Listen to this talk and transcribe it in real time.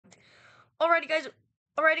Alrighty, guys,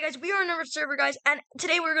 we are on our server, guys, and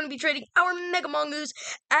today we're going to be trading our Mega Mongoose,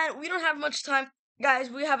 and we don't have much time, guys.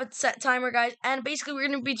 We have a set timer, guys, and basically we're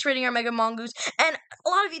going to be trading our Mega Mongoose, and a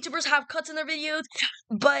lot of YouTubers have cuts in their videos,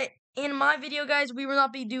 but in my video, guys, we will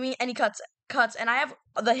not be doing any cuts, and I have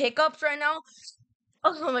the hiccups right now.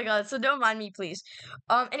 Oh my god, so don't mind me, please.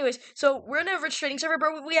 Anyways, so we're in a rich trading server,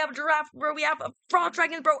 bro. We have a giraffe, bro. We have a frog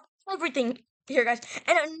dragon, bro. Everything here, guys.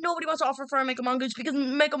 And nobody wants to offer for a Mega Mongoose because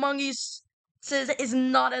Mega Mongoose is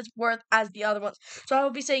not as worth as the other ones. So I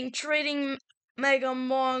will be saying trading Mega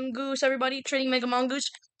Mongoose, everybody. Trading Mega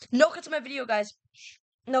Mongoose. No cuts in my video, guys.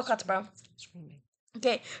 No cuts, bro.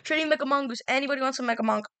 Okay, trading Mega Mongoose. Anybody wants a Mega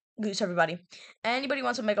Mongoose, everybody? Anybody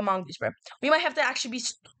wants a Mega Mongoose, bro? We might have to actually be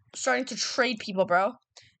starting to trade people, bro.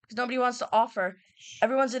 Because nobody wants to offer.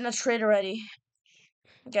 Everyone's in a trade already.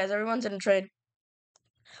 Guys, everyone's in a trade.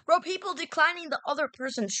 Bro, people declining the other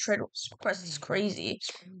person's trade request is crazy.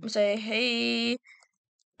 I'm saying, hey.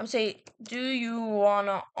 I'm saying, do you want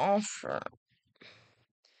to offer?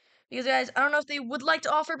 Because, guys, I don't know if they would like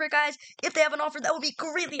to offer, but, guys, if they have an offer, that would be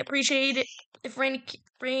greatly appreciated. If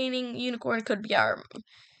raining unicorn could be our...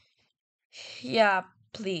 Yeah,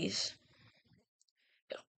 please.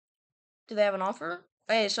 Do they have an offer?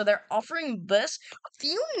 Hey, so they're offering this? A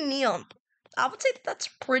few neon. I would say that's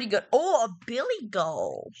pretty good. Oh, a Billy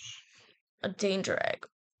Goal. A Danger Egg.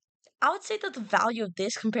 I would say that the value of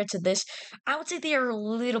this compared to this, I would say they are a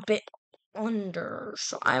little bit under.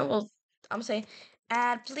 So I'm saying,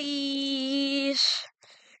 add please.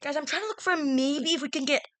 Guys, I'm trying to look for maybe if we can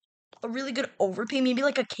get a really good overpay, maybe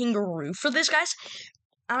like a kangaroo for this, guys.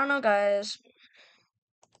 I don't know, guys.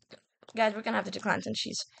 Guys, we're gonna have to decline since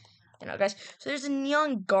she's, guys. So there's a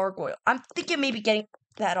neon gargoyle. I'm thinking maybe getting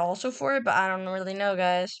that also for it, but I don't really know,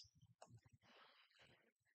 guys.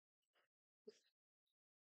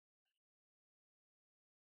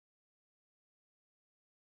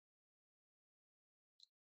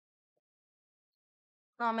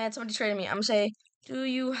 Oh man, somebody traded me. I'm gonna say, do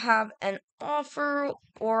you have an offer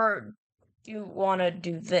or do you want to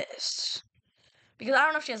do this? Because I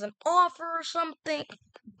don't know if she has an offer or something,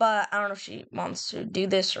 but I don't know if she wants to do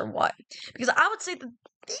this or what. Because I would say that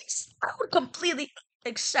these I would completely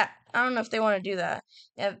accept. I don't know if they want to do that.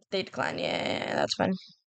 Yeah, they decline. Yeah, that's fine.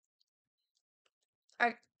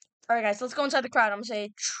 Alright, guys, let's go inside the crowd. I'm gonna say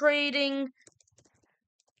trading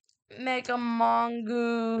Mega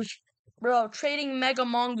Mongoose. Bro, trading Mega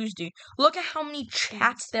Mongoose, dude. Look at how many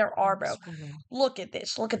chats there are, bro. Look at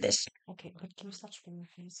this. Look at this. Okay, but can you stop screaming,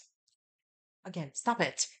 please? Again, stop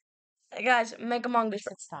it. Hey, guys, Mega Mongoose,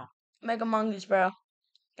 bro. Stop. Mega Mongoose, bro.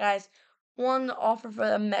 Guys, one offer for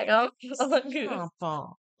the Mega Mongoose.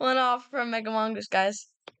 Stop. One offer for Mega Mongoose, guys.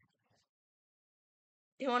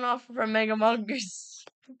 One offer for Mega Mongoose.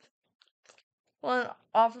 One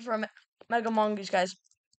offer for Mega Mongoose, guys.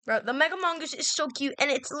 Bro, the Mega Mongoose is so cute, and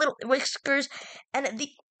its little whiskers, and the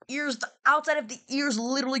ears, the outside of the ears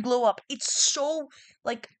literally glow up. It's so,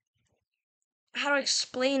 like, how do I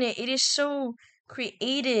explain it? It is so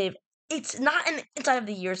creative. It's not inside of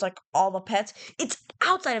the ears like all the pets. It's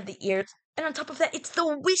outside of the ears. And on top of that, it's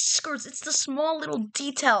the whiskers. It's the small little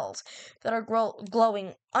details that are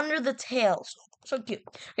glowing under the tails. So cute.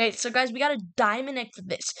 Okay, so guys, we got a diamond egg for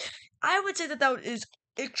this. I would say that is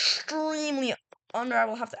extremely under. I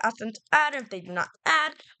will have to ask them to add. If they do not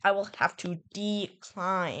add, I will have to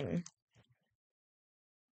decline.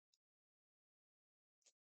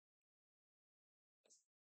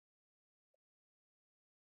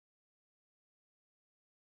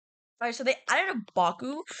 Alright, so they added a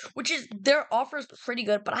Baku, which is their offer is pretty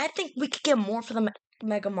good, but I think we could get more for the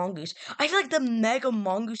Mega Mongoose. I feel like the Mega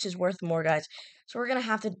Mongoose is worth more, guys. So we're gonna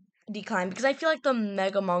have to decline because I feel like the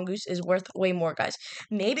Mega Mongoose is worth way more, guys.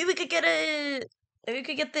 Maybe we could get maybe we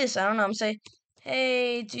could get this. I don't know. I'm saying,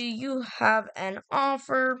 hey, do you have an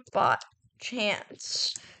offer by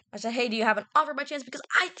chance? I said, hey, do you have an offer by chance? Because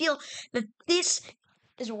I feel that this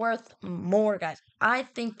is worth more, guys. I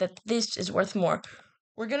think that this is worth more.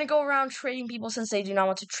 We're going to go around trading people since they do not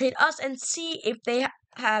want to trade us and see if they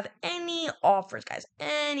have any offers, guys.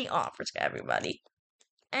 Any offers, everybody.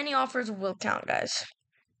 Any offers will count, guys.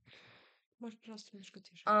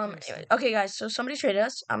 Anyway, okay, guys, so somebody traded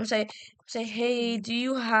us. I'm going to say, hey, do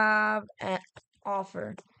you have an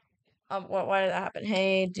offer? Why did that happen?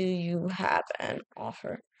 Hey, do you have an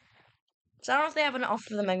offer? So I don't know if they have an offer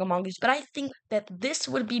for the Mega Mongoose, but I think that this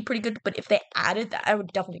would be pretty good. But if they added that, I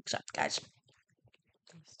would definitely accept, guys.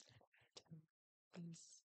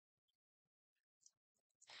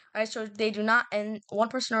 Alright, so they do not, and one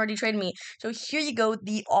person already traded me. So here you go,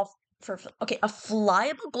 the Okay, a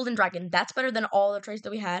flyable golden dragon. That's better than all the trades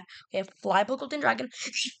that we had. We have flyable golden dragon,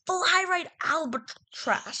 fly right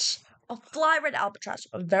albatross, a fly right albatross.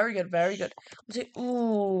 Very good, very good. Let's say,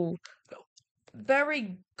 ooh,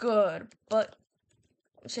 very good. But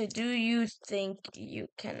say, do you think you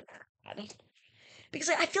can add? Because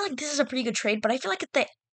I feel like this is a pretty good trade, but I feel like if they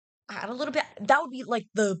add a little bit, that would be like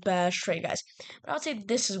the best trade, guys. But I would say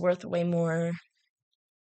this is worth way more.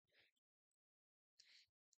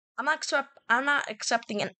 I'm not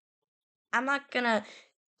accepting an. I'm not gonna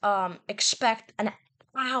expect an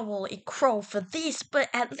owl, a crow for this, but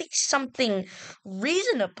at least something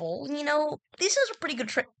reasonable. You know, this is a pretty good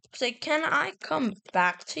trade. Say, can I come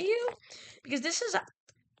back to you? Because this is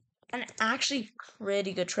an actually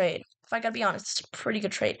pretty good trade. If I gotta be honest, it's a pretty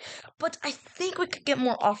good trade. But I think we could get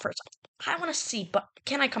more offers. I want to see, but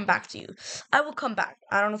can I come back to you? I will come back.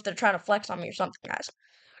 I don't know if they're trying to flex on me or something, guys.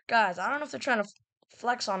 Guys, I don't know if they're trying to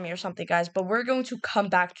flex on me or something, guys, but we're going to come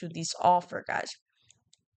back to this offer, guys.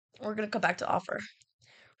 We're gonna come back to offer.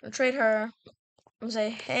 I'm gonna trade her and say,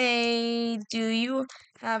 hey, do you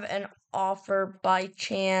have an offer by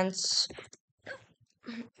chance?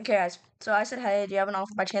 Okay, guys. So I said, hey, do you have an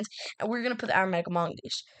offer by chance? And we're gonna put our Mega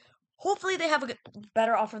Mongoose. Hopefully they have a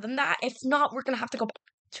better offer than that. If not, we're gonna have to go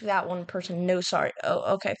to that one person. No, sorry.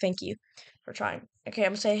 Oh, okay. Thank you for trying. Okay,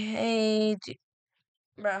 I'm gonna say, hey,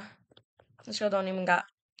 bruh, this girl don't even got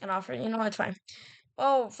an offer. You know what? It's fine.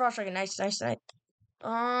 Oh, Frost Dragon. Nice, nice, nice.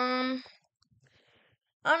 I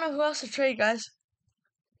don't know who else to trade, guys.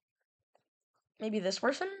 Maybe this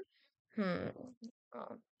person? Hmm.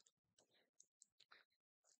 Um,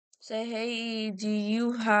 Say, hey, do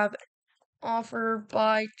you have offer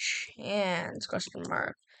by chance? Question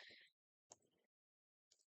mark.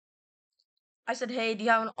 I said, hey, do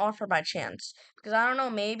you have an offer by chance? Because I don't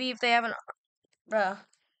know, maybe if they have an,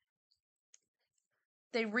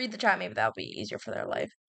 they read the chat, maybe that would be easier for their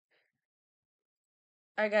life.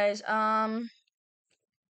 Alright, guys,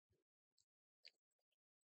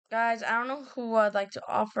 guys, I don't know who I'd like to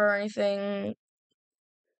offer or anything.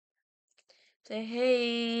 Say,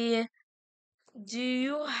 hey, do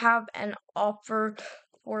you have an offer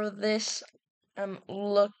for this? I'm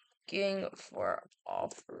looking for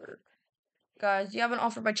offer. Guys, do you have an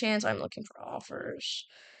offer by chance? I'm looking for offers.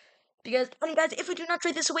 Because, and guys, if we do not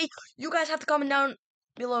trade this away, you guys have to comment down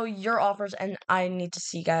below your offers, and I need to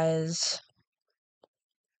see, guys.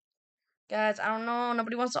 Guys, I don't know.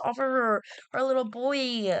 Nobody wants to offer our little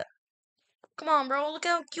boy. Come on, bro. Look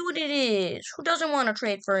how cute it is. Who doesn't want to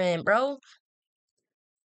trade for him, bro?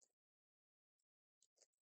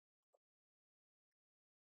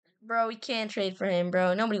 Bro, we can't trade for him,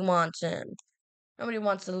 bro. Nobody wants him. Nobody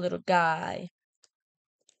wants the little guy.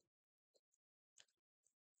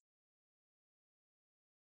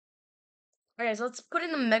 Okay, so let's put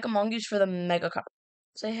in the Mega Mongoose for the Mega Cup.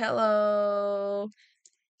 Say hello.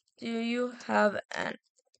 Do you have an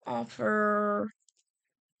offer?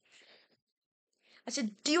 I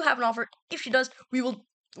said, do you have an offer? If she does, we will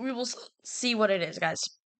see what it is, guys.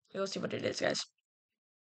 We will see what it is, guys.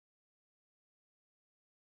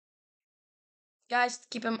 Guys,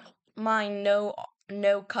 keep in mind, no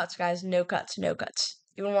cuts, guys. No cuts, no cuts.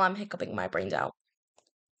 Even while I'm hiccuping my brains out.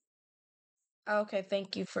 Okay,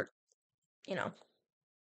 thank you for, you know.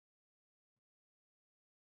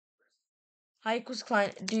 Hi, equals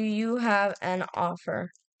client. Do you have an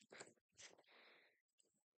offer?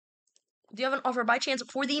 Do you have an offer by chance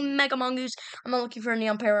for the Mega Mongoose? I'm not looking for a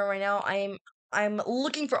Neon Para right now. I'm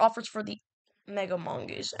looking for offers for the Mega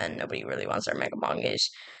Mongoose, and nobody really wants their Mega Mongoose.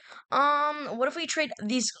 What if we trade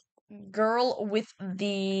this girl with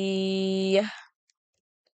the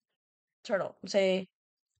turtle? Say,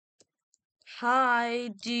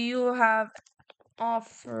 hi, do you have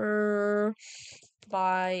offer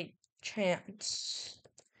by chance?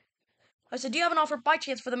 I said, do you have an offer by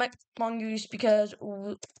chance for the Mongoose? Because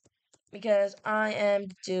I am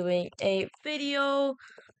doing a video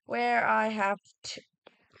where I have to,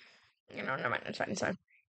 never mind, it's fine, it's fine.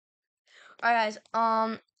 Alright, guys,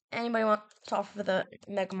 anybody want to offer for the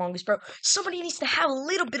Mega Mongoose, bro? Somebody needs to have a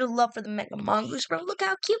little bit of love for the Mega Mongoose, bro. Look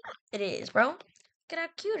how cute it is, bro. Look at how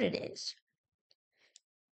cute it is.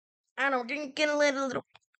 I don't know, we're gonna get a little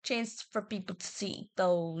chance for people to see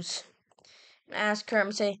those. And ask her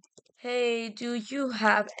and say, hey, do you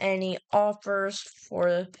have any offers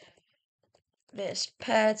for this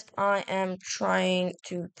pet? I am trying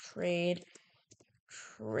to trade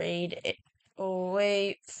it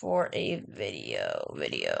away for a video.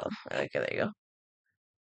 Okay, there you go.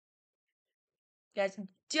 Guys,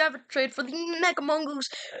 do you have a trade for the Mega Mongoose?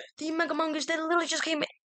 The Mega Mongoose that literally just came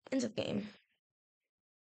into the game.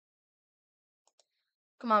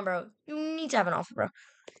 Come on, bro. You need to have an offer, bro.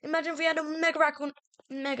 Imagine if we had a Mega Raccoon,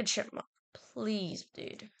 Mega Chipmunk. Please,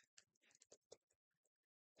 dude.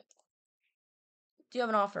 Do you have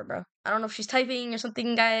an offer, bro? I don't know if she's typing or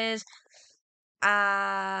something, guys.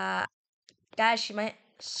 Guys, she might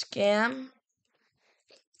scam.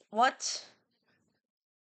 What?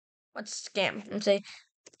 What's scam? I'm saying,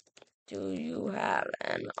 do you have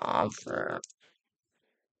an offer?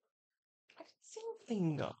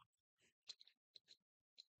 Something.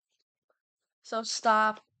 So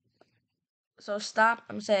stop.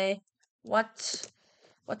 I'm saying, what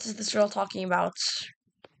is this girl talking about?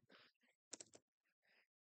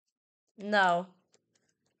 No.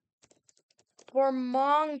 For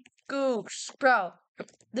Mongoose. Bro,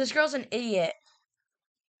 this girl's an idiot.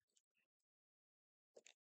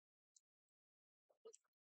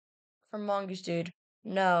 For Mongoose, dude.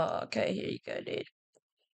 No. Okay, here you go, dude.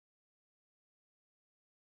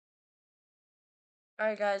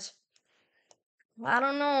 Alright, guys. I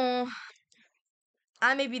don't know.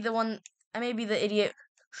 I may be the idiot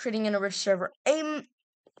trading in a rich server. In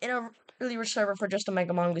a really rich server for just a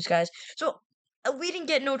Mega Mongoose, guys. So, we didn't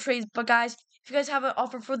get no trades, but guys, if you guys have an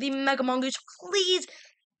offer for the Mega Mongoose, please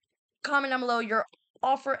comment down below your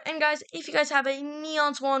offer. And guys, if you guys have a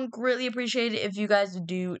Neon Swan, greatly appreciate it if you guys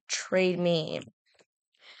do trade me.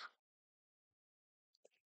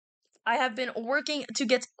 I have been working to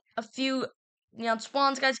get a few Neon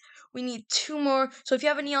Swans, guys. We need 2 more. So if you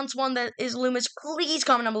have a Neon Swan that is Loomis, please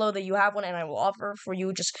comment down below that you have one, and I will offer for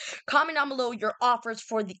you. Just comment down below your offers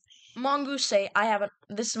for the Mongoose. Say,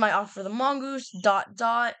 this is my offer for the Mongoose, ...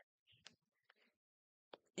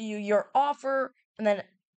 your offer, and then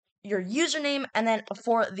your username, and then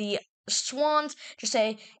for the Swans, just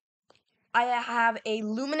say, I have a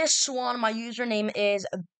Luminous Swan. My username is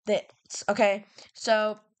this, okay?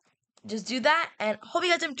 So just do that, and hope you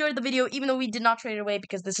guys enjoyed the video, even though we did not trade it away,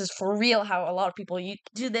 because this is for real how a lot of people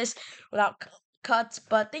do this without cuts.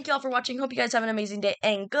 But thank you all for watching. Hope you guys have an amazing day,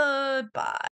 and goodbye.